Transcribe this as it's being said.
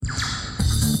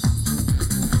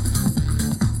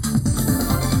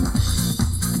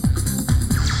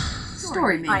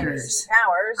I'm Steve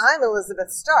Powers. I'm Elizabeth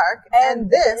Stark,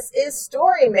 and this is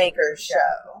Storymakers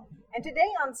Show. And today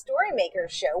on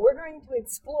Storymakers Show, we're going to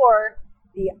explore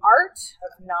the art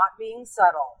of not being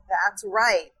subtle. That's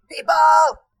right,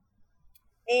 people!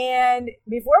 And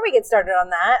before we get started on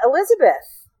that,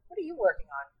 Elizabeth, what are you working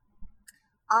on?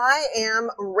 I am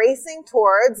racing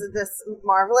towards this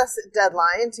marvelous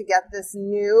deadline to get this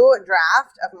new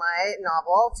draft of my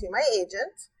novel to my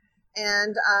agent.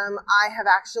 And I have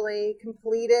actually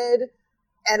completed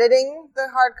editing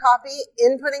the hard copy,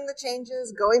 inputting the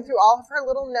changes, going through all of her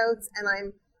little notes, and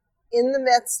I'm in the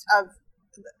midst of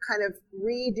kind of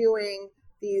redoing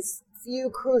these few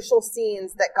crucial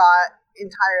scenes that got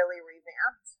entirely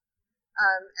revamped.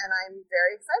 And I'm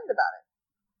very excited about it.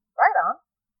 Right on.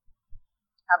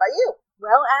 How about you?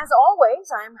 Well, as always,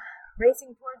 I'm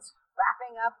racing towards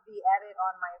wrapping up the edit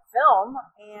on my film,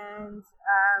 and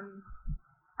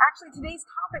actually today's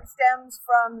topic stems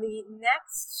from the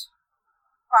next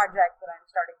project that I'm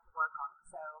starting to work on.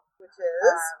 So, which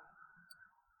is?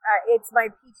 It's my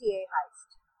PTA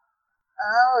heist.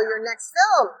 Oh, your next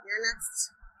film, your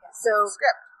next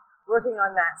script. Working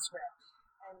on that script.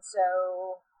 And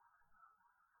so,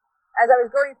 as I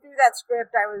was going through that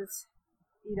script, I was,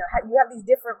 you have these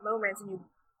different moments, and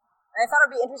I thought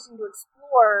it'd be interesting to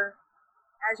explore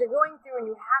as you're going through and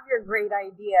you have your great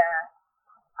idea,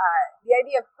 the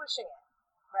idea of pushing it,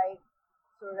 right?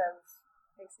 Sort of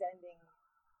extending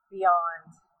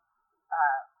beyond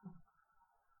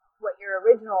what your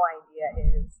original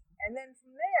idea is. And then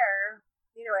from there,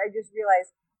 I just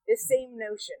realized this same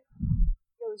notion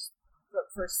goes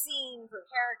for scene, for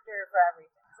character, for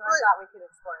everything. So I thought we could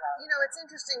explore that. It's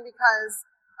interesting because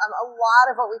a lot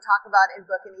of what we talk about in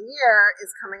Book in a Year is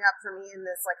coming up for me in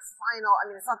this final,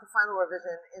 it's not the final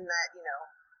revision in that,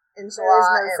 in July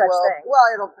there is no such thing. Well,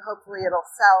 hopefully it'll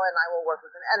sell and I will work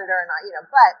with an editor and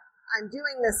but I'm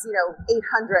doing this,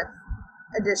 800th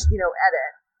edition,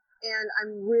 edit, and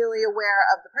I'm really aware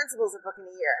of the principles of Book in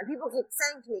a Year. And people keep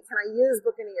saying to me, can I use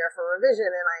Book in a Year for revision?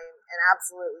 And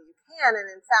absolutely you can. And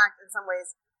in fact, in some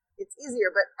ways it's easier,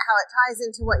 but how it ties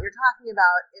into what you're talking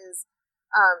about is,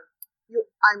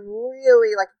 I'm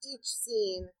really each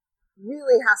scene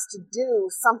really has to do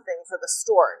something for the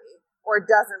story or it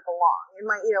doesn't belong. It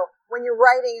might, when you're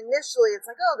writing initially, it's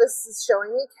oh, this is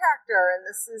showing me character and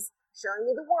this is showing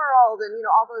me the world and,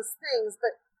 all those things.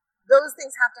 But those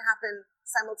things have to happen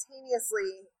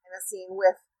simultaneously in a scene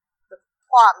with the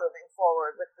plot moving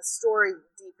forward, with the story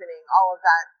deepening, all of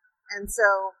that. And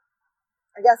so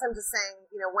I guess I'm just saying,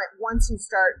 once you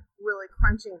start really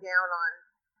crunching down on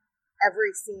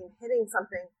every scene hitting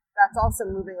something, that's also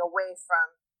moving away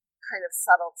from kind of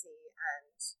subtlety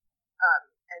and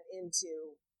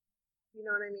into, you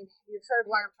know what I mean? You're sort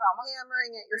of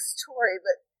hammering at your story,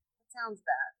 but it sounds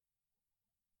bad.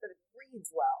 But it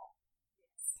reads well.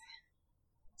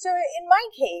 So in my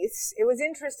case, it was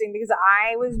interesting because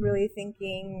I was really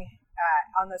thinking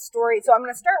on the story. So I'm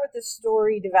going to start with the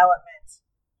story development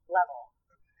level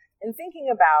and thinking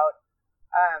about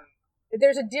that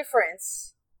there's a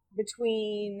difference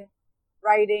between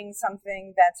writing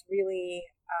something that's really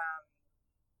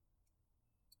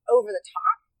over the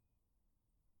top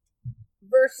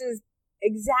versus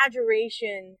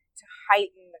exaggeration to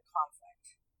heighten the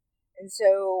conflict. And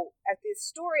so at the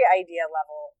story idea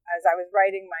level, as I was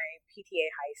writing my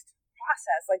PTA heist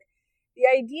process, the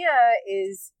idea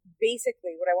is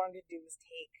basically what I wanted to do was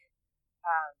take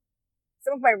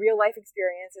some of my real life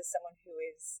experience as someone who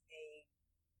is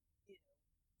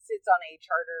sits on a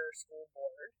charter school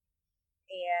board,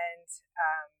 and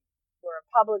we're a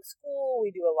public school.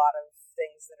 We do a lot of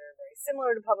things that are very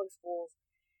similar to public schools,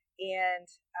 and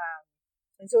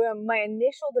so my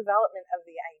initial development of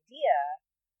the idea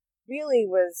really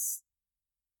was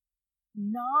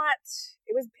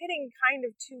it was pitting kind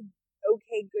of two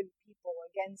okay good people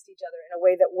against each other in a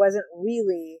way that wasn't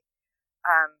really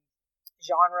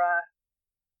genre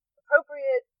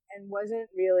appropriate and wasn't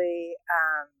really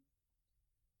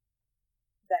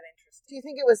that interesting. Do you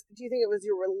think it was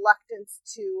your reluctance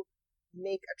to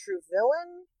make a true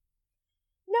villain?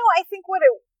 No, I think what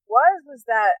it was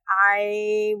that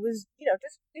I was,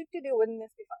 just wouldn't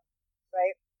this be fun,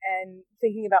 right? And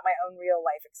thinking about my own real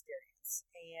life experience.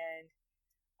 And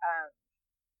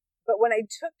but when I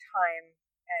took time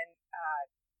and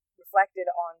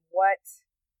reflected on what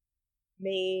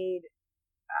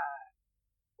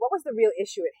was the real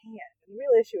issue at hand, and the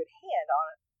real issue at hand,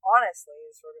 honestly,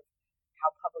 is sort of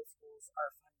how public schools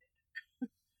are funded,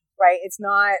 right? It's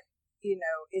not,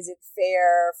 is it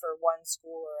fair for one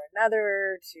school or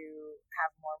another to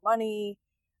have more money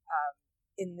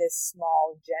in this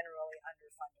small, generally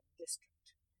underfunded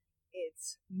district?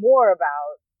 It's more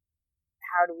about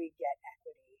how do we get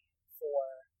equity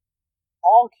for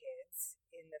all kids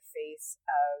in the face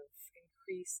of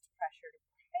increased pressure to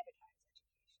privatize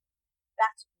education.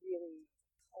 That's really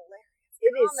hilarious.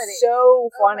 It comedy. is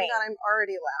so funny. Oh my God, I'm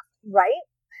already laughing. Right?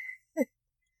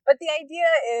 But the idea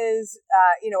is,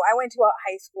 I went to a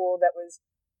high school that was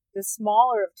the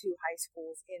smaller of two high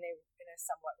schools in a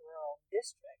somewhat rural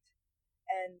district.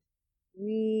 And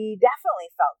we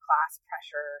definitely felt class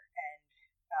pressure, and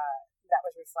that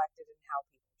was reflected in how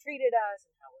people treated us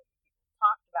and how people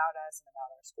talked about us and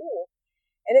about our school.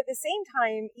 And at the same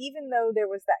time, even though there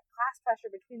was that class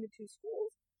pressure between the two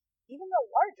schools, even the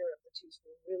larger of the two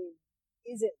schools really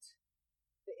isn't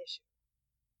the issue.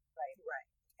 Right.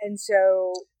 And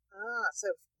so...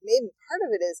 so maybe part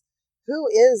of it is, who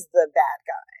is the bad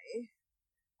guy?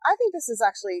 I think this is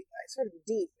actually sort of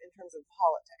deep in terms of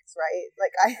politics, right?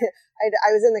 Like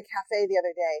I was in the cafe the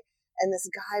other day, and this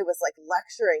guy was like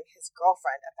lecturing his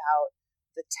girlfriend about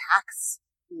the tax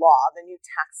law, the new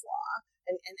tax law,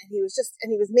 and he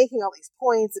was making all these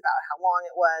points about how long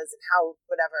it was and how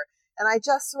whatever, and I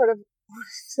just sort of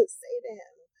wanted to say to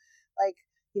him, like,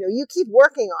 you keep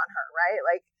working on her, right?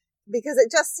 Like, because it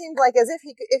just seemed like as if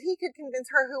he could convince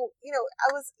her, who,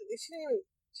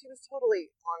 she was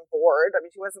totally on board. I mean,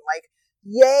 she wasn't like,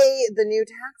 yay, the new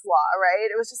tax law, right?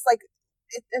 It was just like,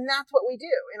 and that's what we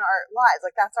do in our lives.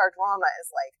 Like, that's our drama,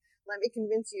 is like, let me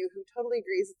convince you, who totally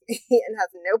agrees with me and has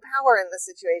no power in this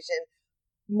situation,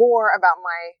 more about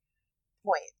my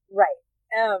point. Right.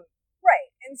 Right.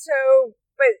 And so,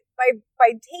 but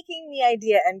by taking the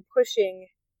idea and pushing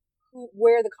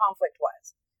where the conflict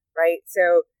was, right?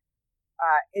 So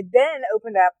it then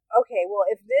opened up, okay, well,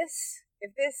 if this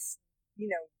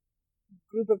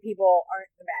group of people aren't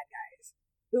the bad guys,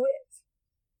 who is?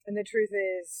 And the truth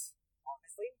is,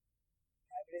 honestly,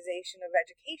 privatization of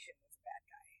education was the bad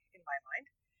guy in my mind.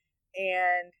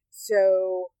 And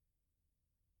so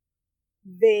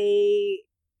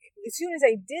as soon as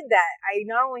I did that, I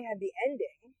not only had the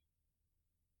ending,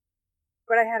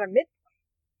 but I had a midpoint,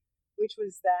 which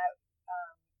was that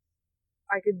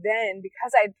I could then,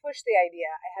 because I had pushed the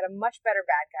idea, I had a much better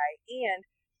bad guy, and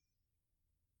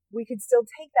we could still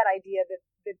take that idea that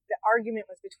the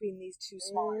argument was between these two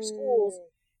smaller schools,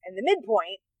 and the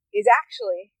midpoint is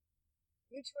actually,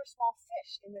 you two are small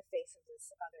fish in the face of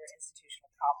this other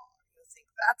institutional problem. You think,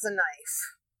 that's a knife.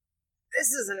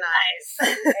 This is a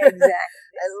knife.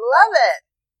 Exactly. I love it.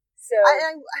 So,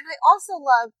 and I also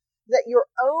love that your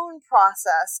own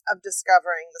process of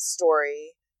discovering the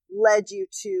story led you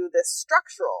to this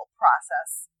structural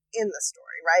process in the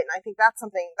story, right? And I think that's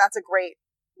a great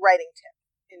writing tip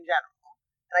in general.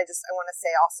 And I want to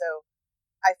say also,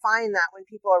 I find that when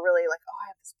people are really like, oh,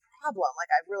 I have this problem, like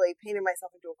I've really painted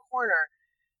myself into a corner,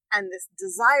 and this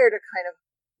desire to kind of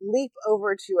leap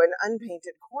over to an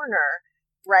unpainted corner,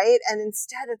 right? And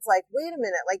instead it's like, wait a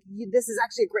minute, like this is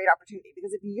actually a great opportunity,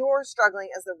 because if you're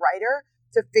struggling as the writer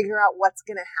to figure out what's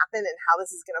going to happen and how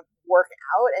this is going to work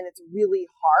out, and it's really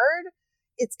hard,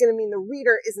 it's going to mean the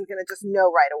reader isn't going to just know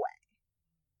right away,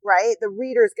 right? The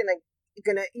reader is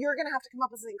you're going to have to come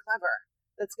up with something clever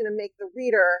that's going to make the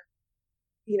reader,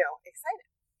 excited.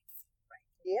 Right.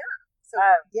 Yeah. So,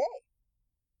 yay.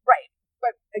 Right.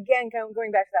 But again,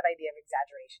 going back to that idea of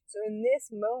exaggeration. So in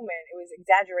this moment, it was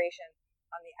exaggeration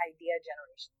on the idea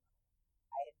generation.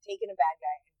 I had taken a bad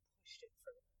guy and pushed it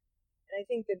further. And I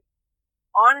think that,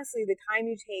 honestly, the time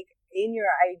you take in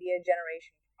your idea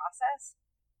generation process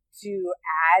to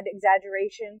add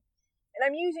exaggeration, and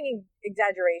I'm using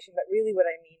exaggeration, but really what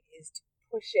I mean is to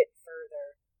push it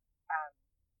further.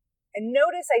 And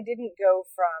notice I didn't go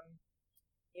from,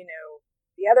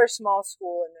 the other small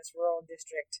school in this rural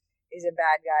district is a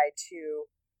bad guy to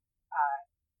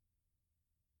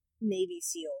Navy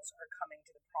SEALs are coming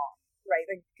to the prom, right?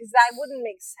 Because that wouldn't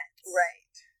make sense.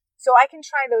 Right. So I can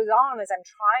try those on as I'm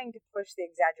trying to push the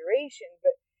exaggeration,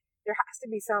 but there has to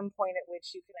be some point at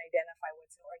which you can identify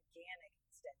what's an organic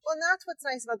extension. Well, and that's what's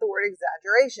nice about the word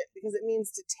exaggeration, because it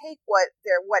means to take what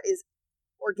is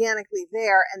organically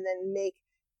there and then make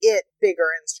it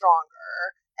bigger and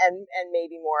stronger and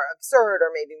maybe more absurd or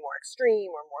maybe more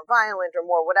extreme or more violent or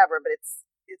more whatever, but it's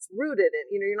rooted in,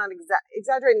 you're not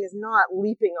exaggerating is not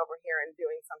leaping over here and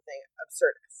doing something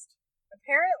absurdist.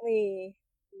 Apparently,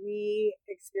 we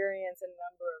experience a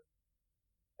number of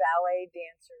ballet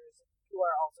dancers who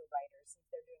are also writers, since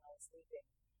they're doing all this leaping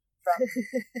from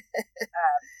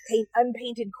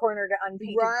unpainted corner to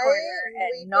unpainted corner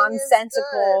and leaping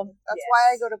nonsensical. That's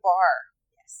why I go to bar.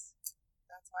 Yes.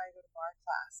 That's why I go to bar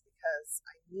class, because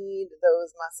I need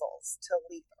those muscles to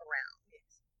leap around.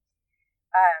 Yes.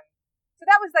 So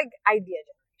that was like idea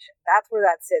generation. exploration. That's where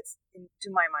that sits, to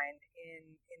my mind.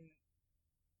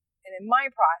 And in my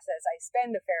process, I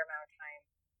spend a fair amount of time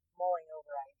mulling over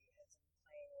ideas and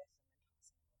playing with them and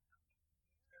tossing them around.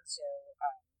 And so,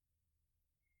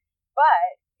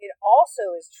 but it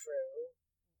also is true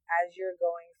as you're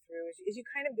going through, as you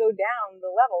kind of go down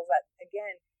the levels, that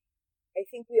again, I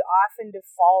think we often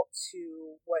default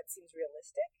to what seems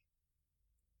realistic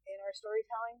in our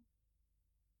storytelling.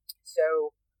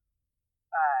 So,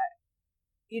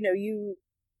 you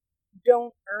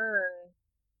don't earn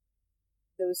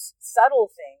those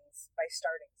subtle things by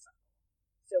starting something.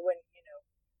 So when,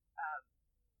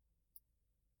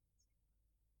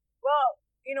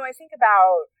 I think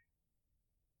about,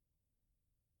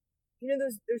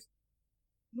 there's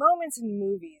moments in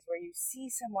movies where you see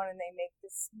someone and they make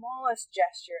the smallest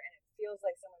gesture and it feels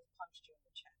like someone's punched you in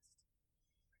the chest.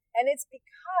 And it's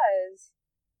because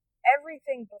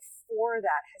everything before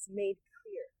that has made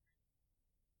clear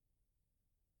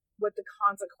what the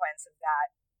consequence of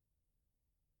that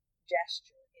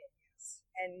gesture is,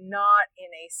 and not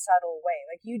in a subtle way.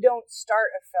 Like, you don't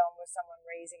start a film with someone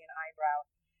raising an eyebrow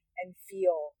and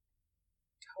feel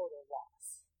total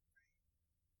loss.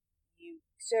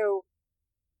 So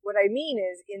what I mean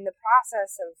is, in the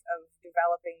process of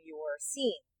developing your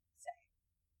scene, say,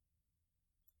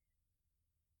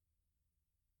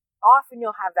 often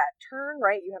you'll have that turn,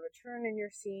 right? You have a turn in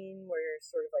your scene where you're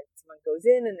sort of like, someone goes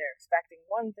in and they're expecting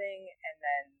one thing, and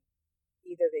then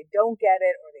either they don't get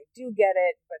it or they do get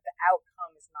it, but the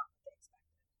outcome is not what they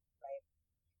expected, right?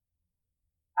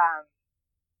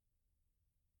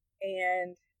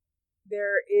 And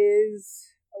there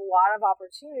is a lot of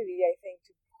opportunity, I think,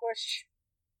 to push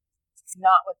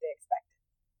not what they expected.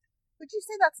 Would you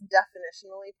say that's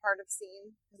definitionally part of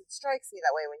scene? Because it strikes me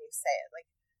that way when you say it. Like,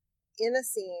 in a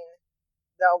scene,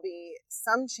 there'll be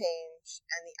some change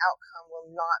and the outcome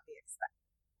will not be expected.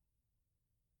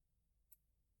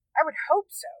 I would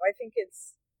hope so. I think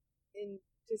it's,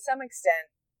 to some extent,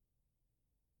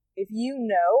 if you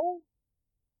know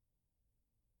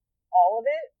all of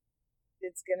it,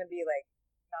 it's going to be like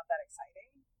not that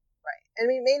exciting. Right. And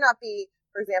it may not be,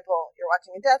 for example, you're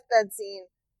watching a deathbed scene,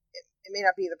 it may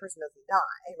not be the person doesn't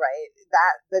die, right?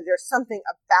 But there's something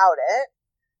about it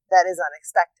that is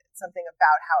unexpected. Something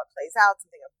about how it plays out,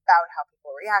 something about how people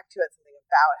react to it, something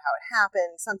about how it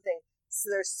happened, so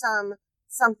there's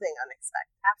something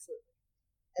unexpected. Absolutely.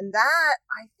 And that,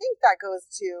 I think that goes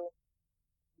to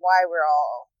why we're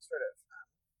all sort of,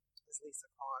 as Lisa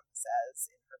Kahn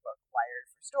says in her book, Wired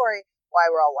for Story,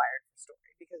 why we're all wired for story.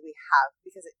 Because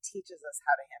it teaches us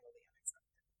how to handle the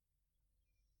unexpected.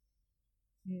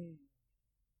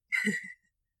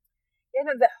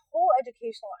 The whole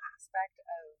educational aspect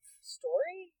of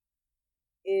story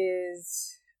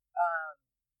is,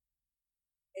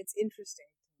 it's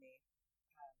interesting to me,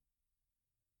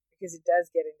 because it does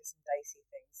get into some dicey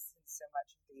things, since so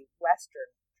much of the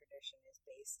Western tradition is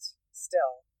based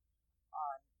still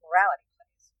on morality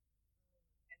plays.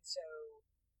 And so,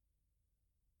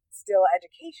 still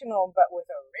educational, but with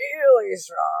a really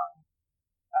strong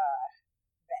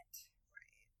bent.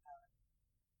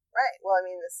 Right. Well, I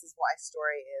mean, this is why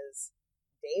story is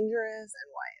dangerous and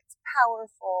why it's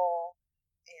powerful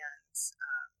and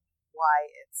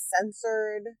why it's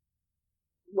censored,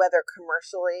 whether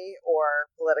commercially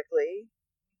or politically.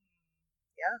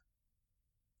 Yeah.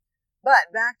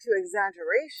 But back to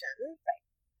exaggeration. Right.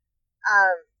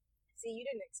 See, you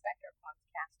didn't expect our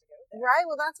podcast to go there. Right.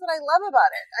 Well, that's what I love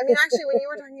about it. I mean, actually, when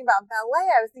you were talking about ballet,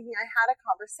 I was thinking I had a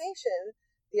conversation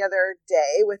the other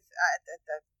day with at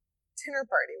the dinner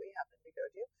party we happened to go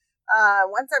to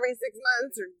once every 6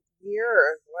 months or year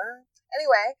or what.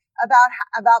 Anyway,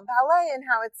 about ballet and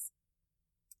how it's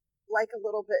like a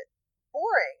little bit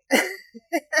boring.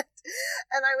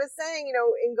 And I was saying,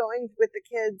 in going with the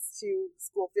kids to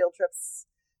school field trips,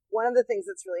 one of the things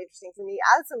that's really interesting for me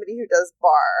as somebody who does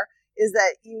bar is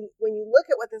that when you look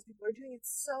at what those people are doing,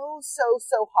 it's so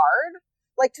hard.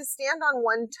 Like, to stand on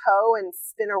one toe and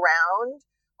spin around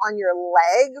on your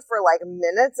leg for like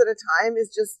minutes at a time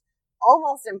is just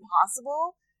almost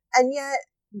impossible. And yet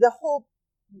the whole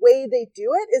way they do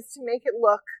it is to make it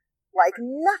look like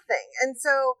nothing. And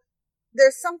so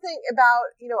there's something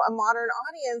about, a modern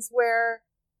audience where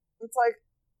it's like,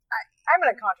 I'm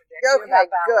going to contradict you about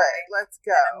ballet. Good. Let's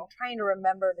go. And I'm trying to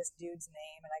remember this dude's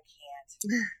name, and I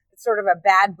can't. It's sort of a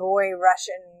bad boy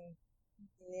Russian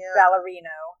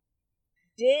ballerino.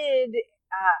 Did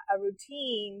a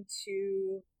routine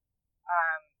to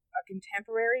a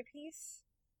contemporary piece,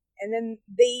 and then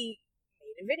they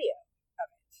made a video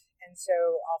of it. And so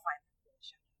I'll find the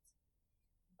show notes.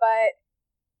 But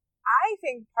I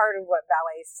think part of what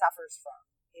ballet suffers from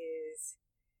is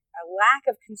a lack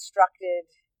of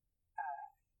constructed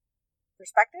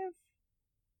perspective,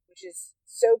 which is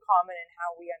so common in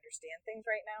how we understand things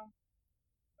right now.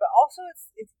 But also it's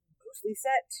mostly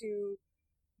set to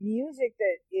music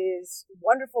that is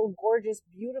wonderful, gorgeous,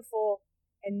 beautiful,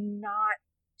 and not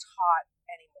taught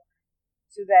anymore.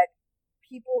 So that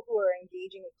people who are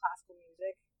engaging with classical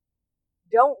music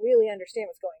don't really understand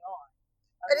what's going on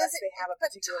unless they have a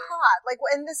particular... But taught, like,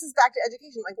 and this is back to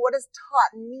education, like, what does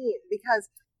taught mean? Because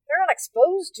they're not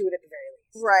exposed to it at the very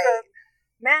least. Right. The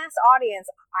mass audience,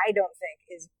 I don't think,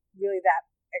 is really that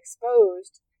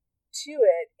exposed to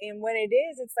it, and when it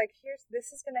is, it's like, this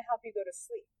is going to help you go to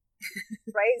sleep,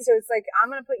 right? So it's like,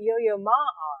 I'm going to put Yo-Yo Ma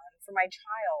on for my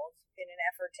child in an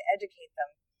effort to educate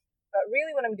them, but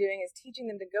really what I'm doing is teaching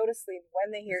them to go to sleep when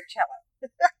they hear cello.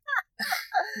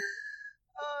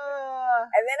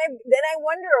 And then I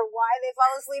wonder why they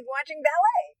fall asleep watching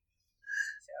ballet.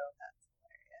 So that's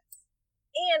hilarious.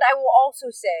 And I will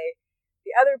also say,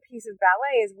 the other piece of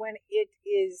ballet is when it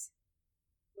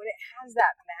has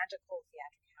that magical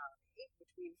theatricality, which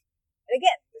and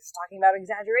again, this is talking about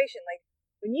exaggeration. Like,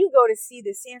 when you go to see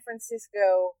the San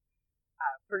Francisco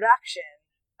production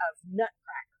of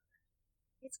Nutcracker,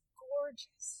 it's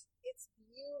gorgeous. It's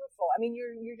beautiful. I mean,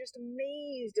 you're just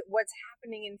amazed at what's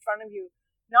happening in front of you.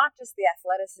 Not just the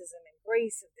athleticism and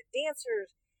grace of the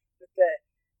dancers, but the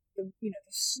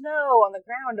snow on the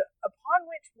ground, upon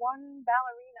which one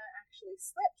ballerina actually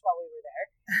slipped while we were there.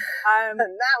 And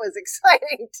that was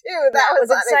exciting too. That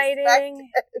was exciting.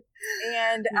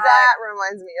 And that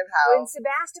reminds me of how when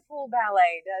Sebastopol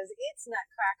Ballet does its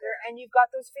Nutcracker, and you've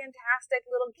got those fantastic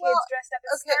little kids dressed up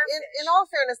as starfish. In all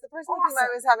fairness, the person with whom I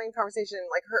was having a conversation,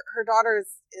 like her daughter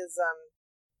is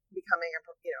becoming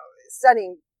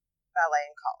studying ballet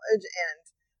in college, and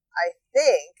I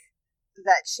think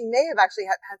that she may have actually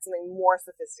had something more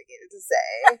sophisticated to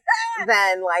say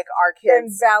than like our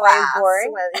kids' ballet class.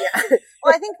 Boring. Well,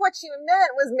 I think what she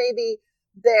meant was maybe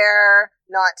they're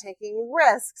not taking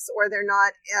risks, or they're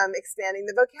not expanding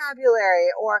the vocabulary,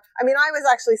 or I mean, I was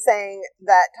actually saying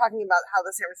that, talking about how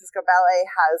the San Francisco Ballet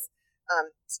has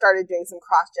started doing some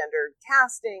cross-gender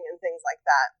casting and things like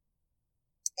that,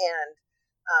 and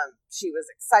she was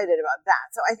excited about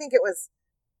that. So I think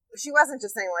she wasn't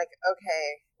just saying like,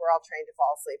 okay, we're all trained to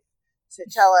fall asleep to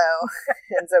cello,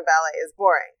 and so ballet is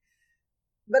boring.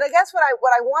 But I guess what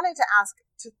I wanted to ask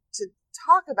to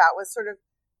talk about was sort of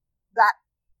that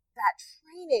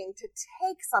training to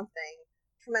take something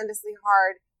tremendously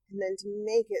hard and then to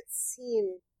make it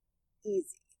seem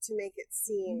easy, to make it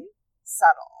seem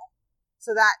subtle.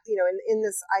 So that, in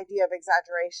this idea of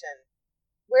exaggeration,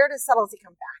 where does subtlety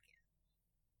come back in?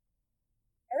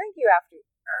 I think you have to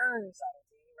earn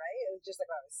subtlety, right? It's just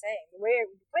like what I was saying.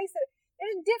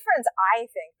 There's a difference, I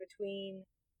think, between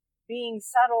being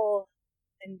subtle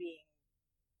and being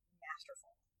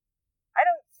masterful. I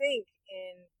don't think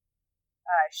in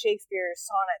Shakespeare's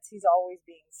sonnets he's always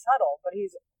being subtle, but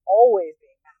he's always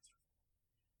being masterful.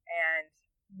 And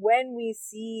when we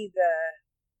see I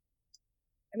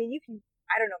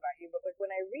don't know about you, but like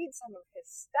when I read some of his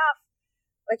stuff,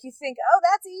 like you think, oh,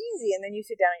 that's easy, and then you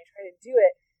sit down and you try to do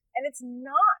it, and it's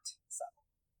not subtle,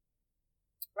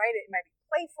 right? It might be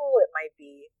playful, it might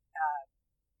be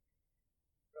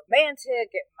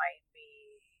romantic, it might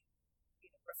be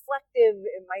reflective,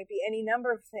 it might be any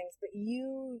number of things, but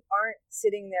you aren't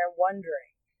sitting there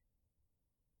wondering,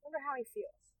 I wonder how he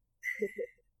feels.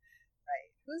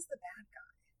 Right. Who's the bad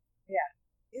guy? Yeah.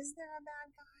 Is there a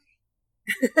bad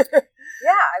guy?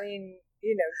 Yeah, I mean,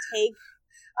 take...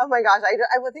 Oh my gosh,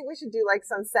 I would think we should do like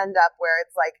some send-up where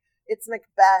it's like, it's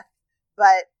Macbeth,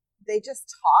 but they just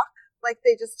talk. Like,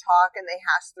 they just talk and they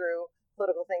hash through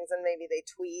political things, and maybe they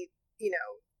tweet,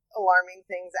 alarming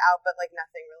things out, but like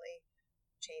nothing really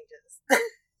changes.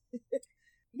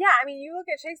 Yeah, I mean, you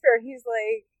look at Shakespeare, he's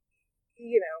like,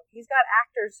 he's got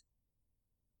actors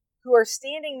who are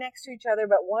standing next to each other,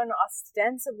 but one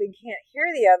ostensibly can't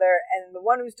hear the other, and the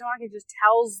one who's talking just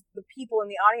tells the people in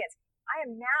the audience, I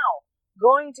am now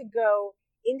going to go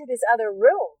into this other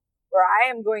room where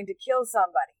I am going to kill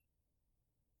somebody.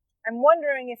 I'm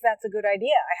wondering if that's a good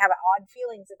idea. I have odd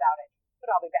feelings about it,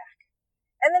 but I'll be back.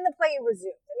 And then the play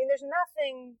resumes. I mean, there's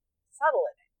nothing subtle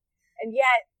in it. And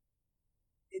yet,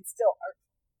 it's still artful.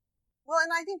 Well,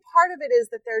 and I think part of it is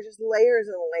that there are just layers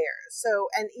and layers. So,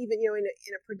 and even,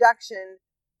 in a production,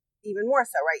 even more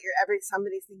so, right?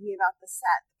 Somebody's thinking about the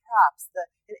set, the props,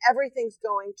 and everything's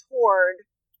going toward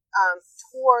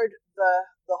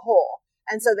the whole.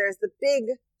 And so there's the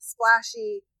big,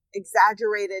 splashy,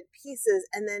 exaggerated pieces,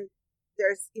 and then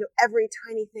there's, every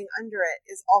tiny thing under it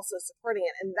is also supporting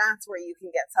it, and that's where you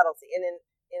can get subtlety. And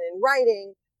in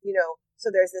writing, so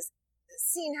there's this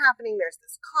scene happening, there's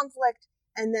this conflict,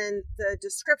 and then the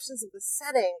descriptions of the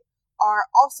setting are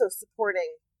also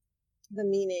supporting the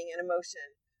meaning and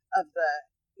emotion of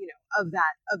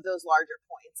of those larger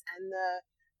points, and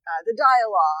the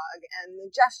dialogue and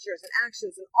the gestures and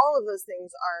actions and all of those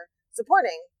things are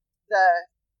supporting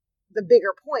the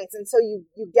bigger points, and so you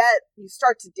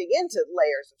start to dig into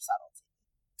layers of subtlety.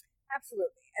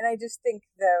 Absolutely. And I just think,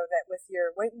 though, that with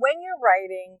when you're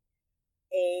writing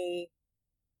a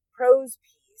prose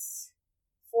piece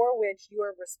for which you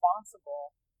are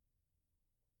responsible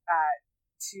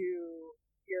to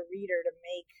your reader to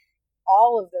make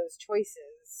all of those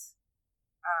choices,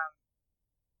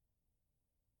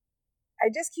 I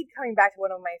just keep coming back to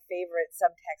one of my favorite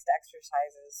subtext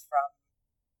exercises from,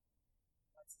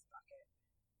 what's his bucket?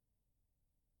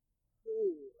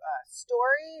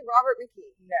 Story, Robert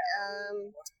McKee.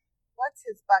 No. What's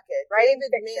his bucket? Writing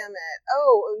David fiction. Mamet.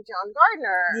 Oh, John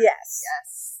Gardner. Yes.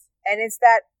 Yes. And it's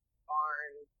that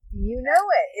barn. You know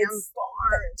it. It's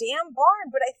barn. Damn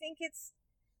barn. But I think it's,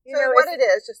 what it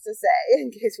is, just to say, in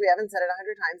case we haven't said it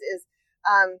 100 times, is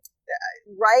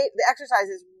the exercise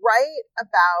is write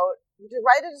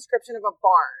a description of a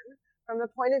barn from the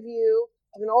point of view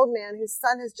of an old man whose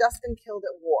son has just been killed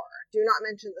at war. Do not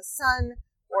mention the son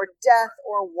or death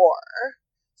or war.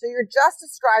 So you're just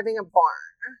describing a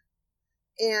barn,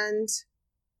 and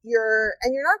you're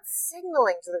not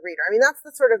signaling to the reader. I mean, that's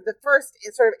the first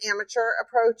sort of amateur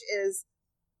approach is,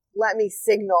 let me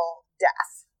signal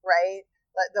death, right?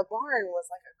 The barn was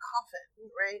like a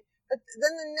coffin, right? But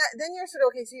then you're sort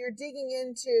of, okay, so you're digging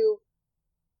into,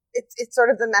 it's sort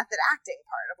of the method acting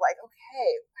part of like,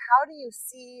 okay, how do you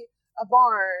see a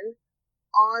barn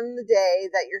on the day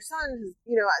that your son,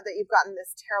 that you've gotten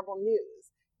this terrible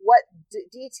news? What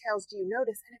details do you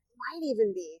notice? And it might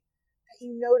even be that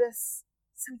you notice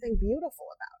something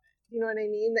beautiful about it. You know what I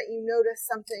mean? That you notice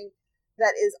something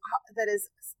that is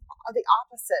the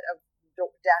opposite of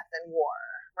death and war,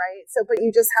 right? So, but you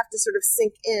just have to sort of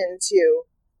sink into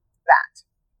that.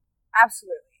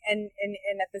 Absolutely. And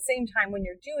at the same time, when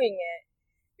you're doing it,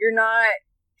 you're not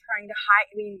trying to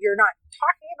hide. I mean, you're not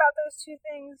talking about those two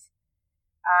things.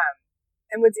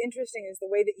 And what's interesting is the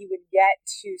way that you would get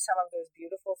to some of those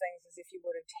beautiful things is if you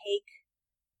were to take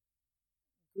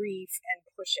grief and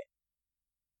push it,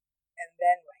 and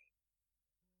then write.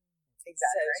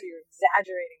 Exaggerate. So you're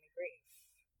exaggerating the grief.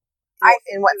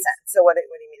 In what sense? So what do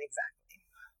you mean exactly?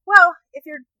 Well, if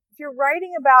you're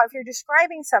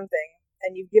describing something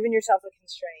and you've given yourself a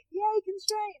constraint, yay,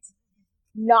 constraints,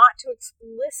 not to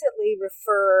explicitly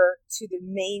refer to the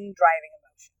main driving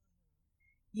emotion.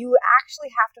 You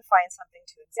actually have to find something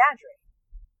to exaggerate.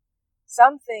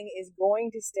 Something is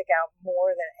going to stick out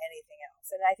more than anything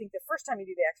else. And I think the first time you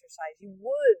do the exercise, you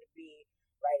would be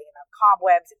writing about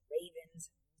cobwebs and ravens,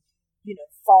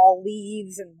 fall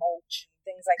leaves and mulch and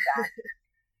things like that.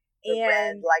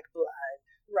 Red like blood.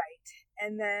 Right.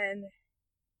 And then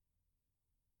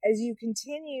as you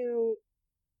continue,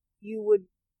 you would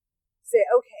say,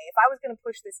 okay, if I was going to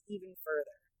push this even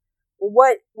further, well,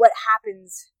 what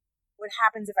happens? What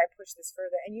happens if I push this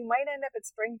further? And you might end up at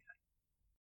springtime.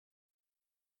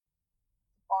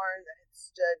 The barn that had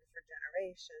stood for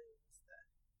generations.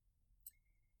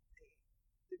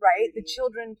 Right? The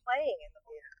children playing in the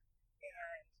barn.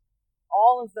 And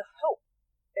all of the hope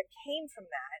that came from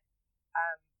that,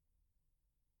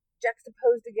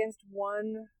 juxtaposed against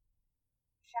one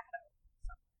shadow.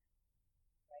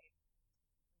 Right?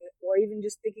 Or even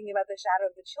just thinking about the shadow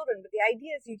of the children. But the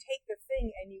idea is you take the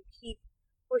thing and you keep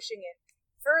pushing it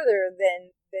further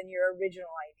than your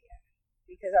original idea,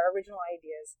 because our original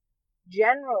ideas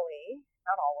generally,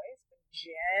 not always, but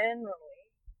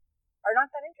generally, are not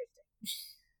that interesting,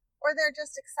 or they're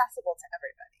just accessible to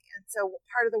everybody. And so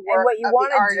part of the work, and what you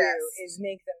want to do is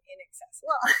make them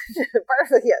inaccessible. Well,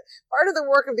 part of the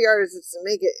work of the artist is to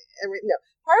make it.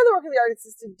 Part of the work of the artist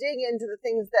is to dig into the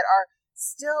things that are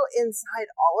still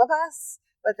inside all of us,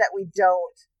 but that we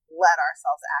don't let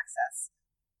ourselves access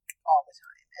all the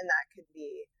time. And that could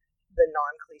be the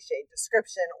non-cliched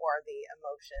description or the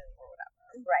emotion or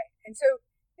whatever. Right. And so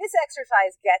this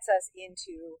exercise gets us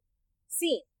into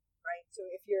scene, right? So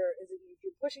if you're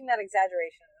pushing that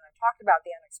exaggeration, and I've talked about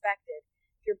the unexpected,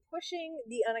 if you're pushing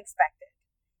the unexpected,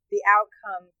 the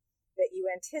outcome that you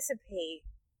anticipate,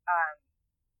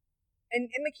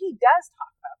 and McKee does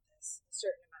talk about this a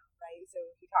certain amount, right? So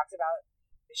he talks about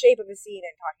the shape of a scene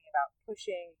and talking about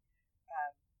pushing.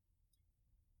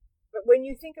 But when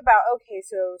you think about, okay,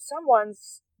 so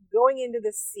someone's going into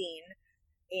this scene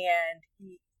and,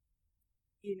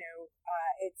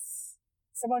 it's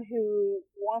someone who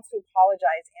wants to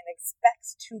apologize and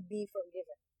expects to be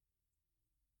forgiven.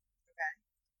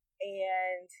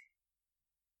 And,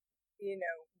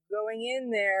 going in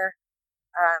there,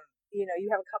 you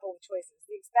have a couple of choices.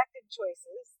 The expected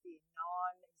choices, the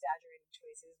non-exaggerated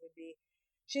choices would be,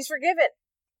 she's forgiven,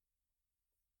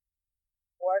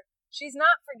 or she's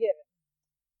not forgiven.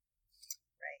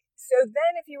 Right. So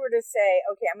then if you were to say,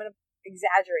 okay, I'm going to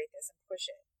exaggerate this and push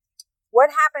it,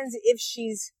 what happens if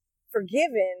she's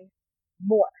forgiven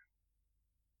more?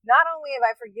 Not only have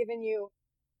I forgiven you,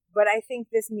 but I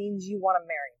think this means you want to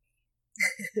marry me.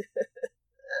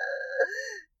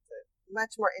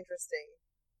 Much more interesting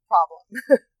problem.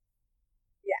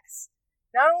 Yes.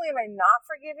 Not only am I not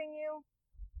forgiving you,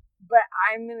 but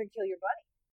I'm going to kill your bunny.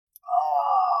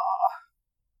 Oh.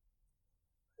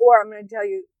 Or I'm going to tell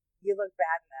you, you look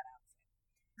bad in that outfit.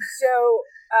 So,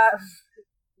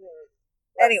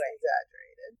 anyway.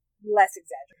 Less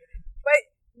exaggerated. But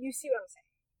you see what I'm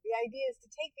saying. The idea is to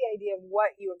take the idea of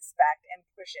what you expect and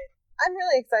push it. I'm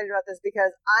really excited about this because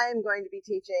I'm going to be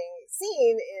teaching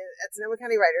scene at Sonoma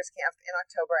County Writers Camp in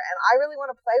October, and I really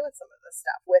want to play with some of this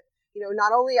stuff with,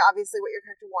 not only obviously what your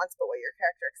character wants, but what your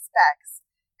character expects,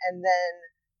 and then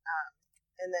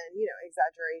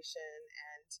exaggeration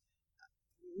and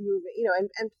moving,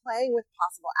 and playing with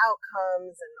possible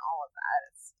outcomes and all of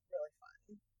that. It's really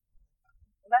fun.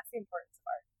 Well, that's the importance of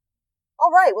art.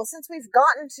 All right. Well, since we've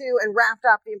gotten to and wrapped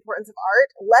up the importance of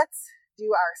art, let's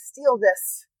do our Steal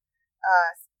This.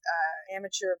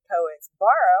 Amateur poets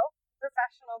borrow,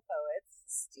 professional poets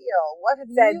steal. What have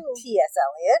said you? T.S.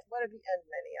 Eliot. What have you? And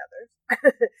many others,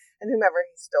 and whomever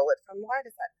he stole it from. Why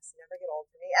does that just never get old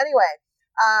for me? Anyway,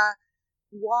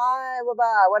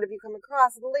 what have you come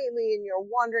across lately in your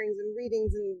wanderings and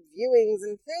readings and viewings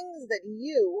and things that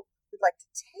you would like to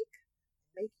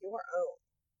make your own?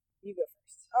 You go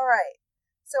first. All right.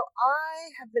 So I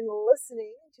have been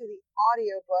listening to the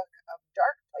audiobook of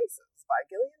Dark Places by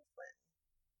Gillian Flynn.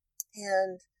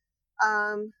 And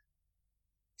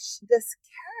this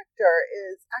character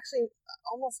is actually,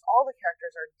 almost all the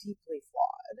characters are deeply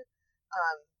flawed,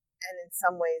 and in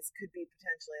some ways could be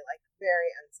potentially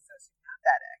very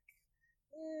unsociopathetic.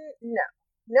 No.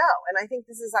 And I think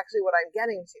this is actually what I'm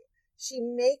getting to. She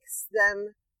makes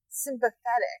them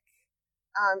sympathetic,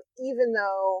 even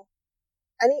though,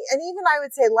 and even I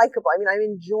would say likable. I mean, I'm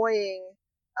enjoying,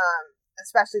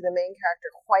 especially the main character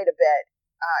quite a bit,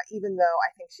 even though I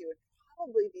think she would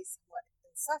probably be somewhat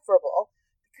insufferable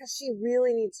because she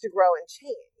really needs to grow and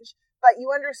change. But you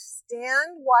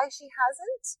understand why she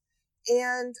hasn't.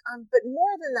 And, but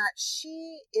more than that,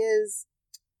 she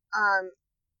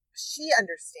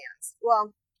understands.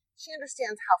 Well, she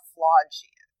understands how flawed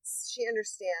she is. She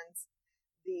understands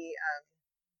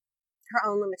her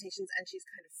own limitations, and she's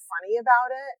kind of funny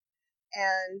about it.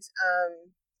 And,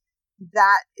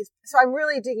 that is, so I'm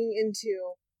really digging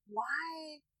into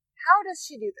how does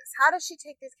she do this? How does she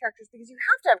take these characters? Because you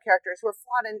have to have characters who are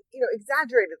flawed and,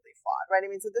 exaggeratedly flawed, right? I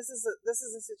mean, so this is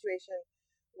a situation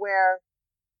where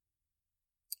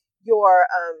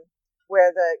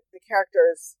where the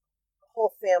character's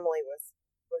whole family was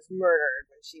murdered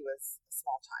when she was a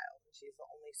small child, and she's the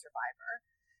only survivor.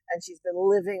 And she's been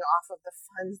living off of the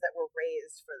funds that were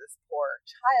raised for this poor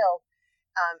child.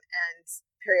 And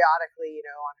periodically,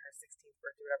 on her 16th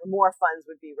birthday, whatever, more funds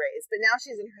would be raised. But now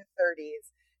she's in her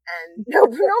 30s, and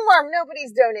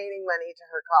nobody's donating money to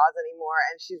her cause anymore,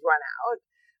 and she's run out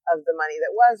of the money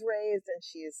that was raised, and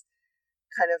she's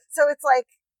kind of, so it's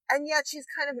and yet she's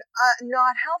kind of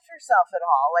not helped herself at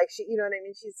all. You know what I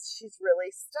mean? She's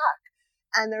really stuck,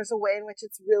 and there's a way in which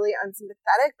it's really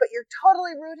unsympathetic, but you're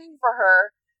totally rooting for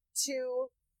her to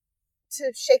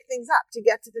shake things up, to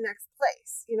get to the next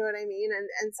place. You know what I mean?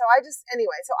 And so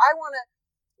so I want to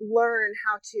learn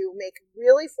how to make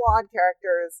really flawed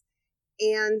characters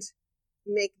and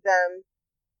make them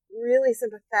really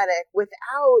sympathetic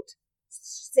without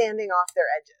sanding off their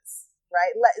edges,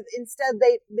 right? Instead,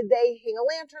 they hang a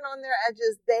lantern on their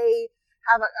edges. They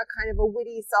have a kind of a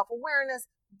witty self-awareness,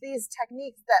 these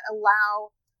techniques that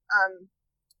allow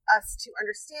us to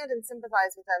understand and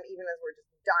sympathize with them, even as we're just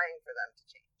dying for them to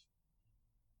change.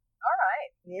 All right.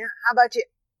 Yeah. How about you?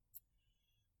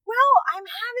 Well, I'm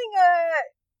having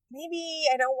maybe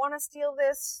I don't want to steal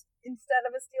this instead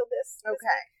of a steal this.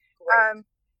 Okay. Great.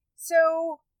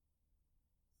 So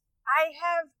I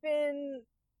have been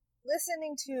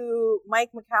listening to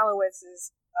Mike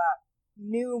Michalowicz's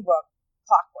new book,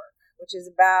 Clockwork, which is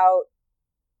about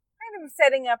kind of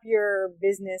setting up your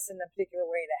business in a particular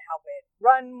way to help it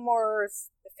run more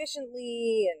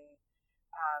efficiently and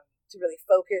to really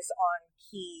focus on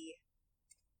key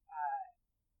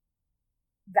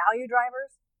value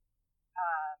drivers.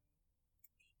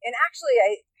 And actually,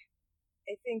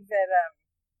 I think that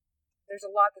there's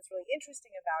a lot that's really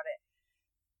interesting about it.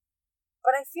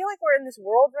 But I feel like we're in this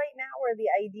world right now where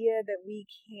the idea that we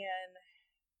can,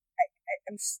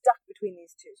 I'm stuck between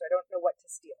these two, so I don't know what to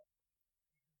steal.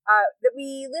 That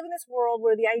we live in this world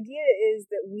where the idea is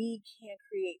that we can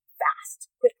create fast,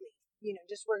 quickly.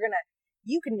 Just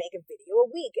you can make a video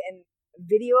a week, and a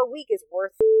video a week is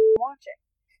worth watching.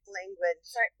 Language.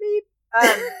 Sorry, beep.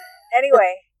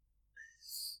 Anyway.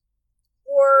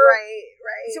 Or,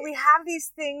 right. So we have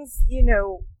these things,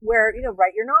 where,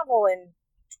 write your novel in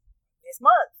this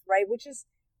month, right? Which is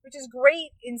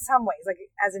great in some ways, like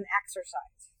as an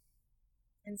exercise.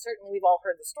 And certainly we've all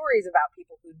heard the stories about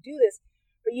people who do this,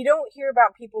 but you don't hear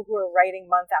about people who are writing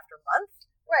month after month.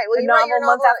 Right. Well, you write your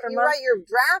novel, write your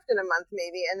draft in a month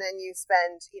maybe, and then you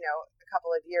spend, a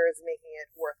couple of years making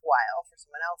it worthwhile for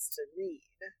someone else to read.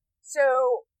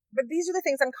 So, but these are the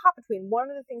things I'm caught between. One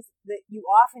of the things that you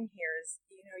often hear is,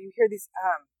 you hear these,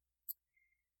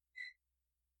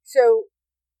 so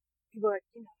people are like,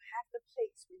 have the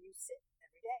place where you sit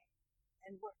every day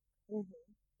and work.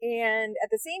 Mm-hmm. And at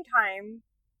the same time,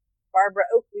 Barbara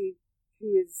Oakley,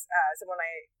 who is someone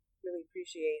I really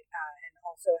appreciate, and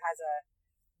also has a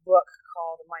book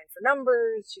called Mind for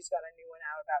Numbers. She's got a new one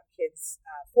out about kids,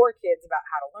 for kids, about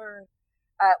how to learn.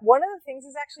 One of the things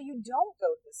is actually you don't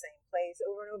go to the same place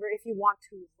over and over if you want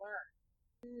to learn.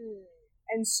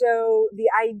 And so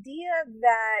the idea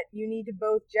that you need to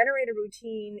both generate a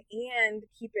routine and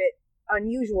keep it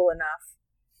unusual enough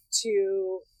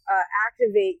to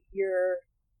activate your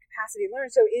capacity to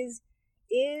learn. So is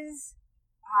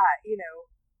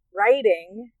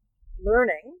writing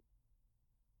learning?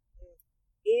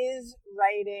 Is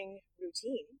writing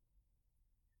routine?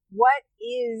 What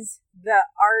is the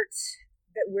art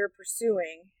that we're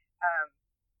pursuing?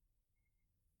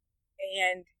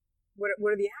 And what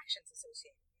are the actions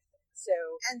associated with it?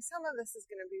 And some of this is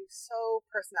going to be so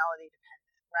personality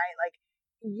dependent, right? Like,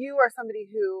 you are somebody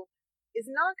who is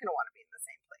not going to want to be in the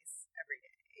same place every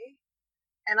day.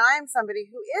 And I'm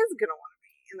somebody who is going to want to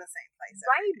be in the same place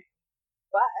every day.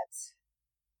 But,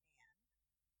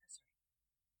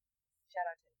 shout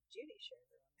out to Judy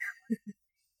Sherman on that one.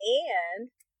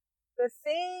 And the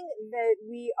thing that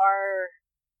we are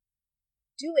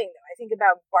doing, though, I think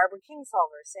about Barbara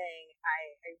Kingsolver saying,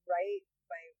 I write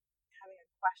by having a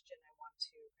question I want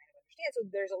to kind of understand. So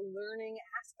there's a learning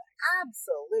aspect.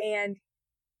 Absolutely. And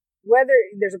whether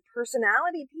there's a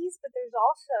personality piece, but there's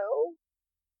also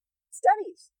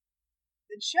studies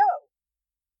that show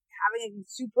having a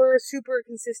super, super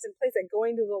consistent place, like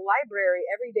going to the library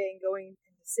every day and going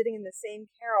and sitting in the same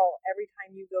carrel every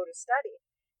time you go to study,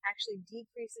 actually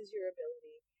decreases your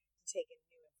ability to take in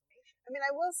new information. I mean, I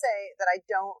will say that I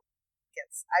can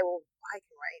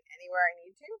write anywhere I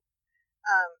need to.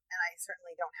 And I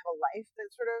certainly don't have a life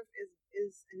that sort of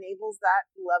enables that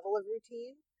level of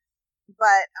routine.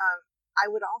 But I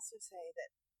would also say that,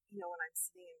 when I'm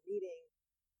sitting and reading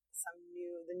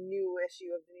the new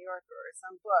issue of The New Yorker or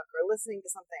some book or listening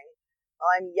to something while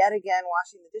I'm yet again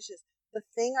washing the dishes, the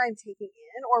thing I'm taking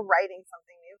in or writing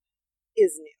something new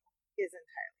is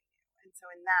entirely new. And so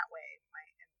in that way,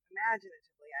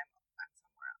 imaginatively, I'm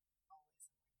somewhere else.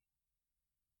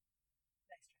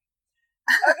 Nice try.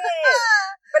 Okay.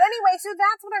 But anyway, so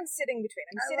that's what I'm sitting between.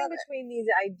 I'm sitting between these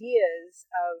ideas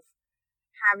of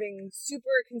having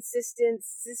super consistent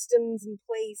systems in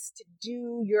place to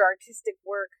do your artistic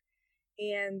work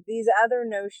and these other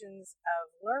notions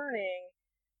of learning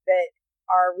that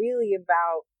are really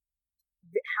about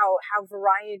how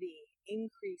variety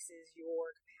increases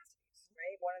your capacities,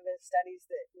 right? One of the studies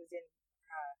that was in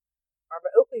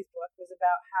Barbara Oakley's book was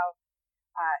about how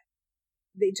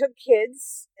they took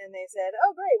kids and they said,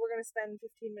 oh, great, we're going to spend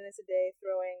 15 minutes a day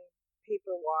throwing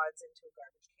paper wads into a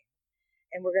garbage can.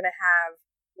 And we're going to have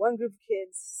one group of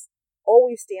kids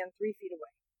always stand 3 feet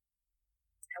away.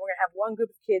 And we're going to have one group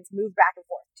of kids move back and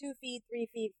forth, 2 feet, 3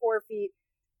 feet, 4 feet,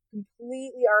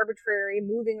 completely arbitrary,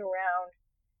 moving around.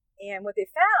 And what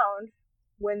they found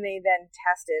when they then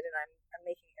tested, and I'm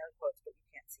making air quotes, but you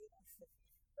can't see them.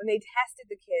 When they tested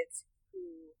the kids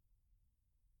who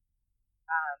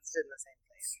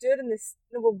stood in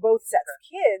both sets of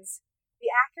kids,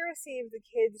 the accuracy of the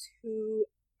kids who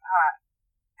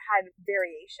had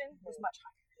variation was much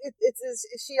higher. Is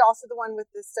she also the one with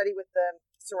the study with the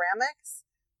ceramics,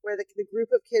 where the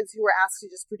group of kids who were asked to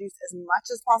just produce as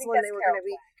much as possible, and they were going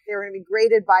to be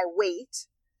graded by weight,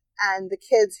 and the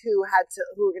kids who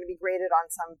were going to be graded on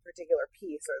some particular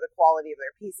piece or the quality of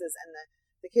their pieces, and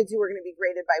the kids who were going to be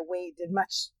graded by weight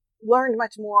learned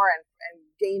much more and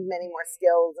gained many more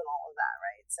skills and all of that,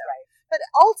 right? So, right. But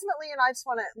ultimately, and I just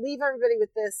want to leave everybody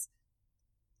with this: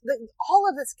 all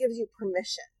of this gives you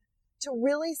permission to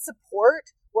really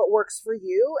support what works for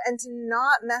you and to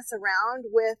not mess around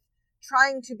with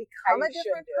trying to become a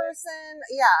different person.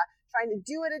 Yeah, trying to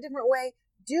do it a different way.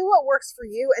 Do what works for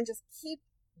you and just keep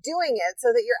doing it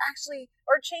so that you're actually,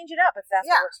 or change it up if that's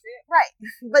what works for you. Right.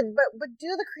 But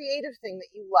do the creative thing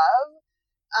that you love.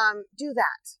 Do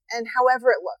that, and however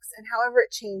it looks and however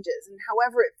it changes and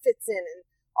however it fits in and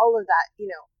all of that,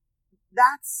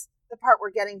 that's the part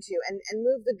we're getting to, and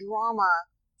move the drama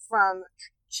from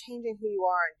changing who you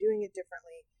are and doing it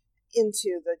differently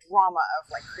into the drama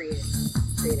of like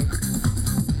creating art.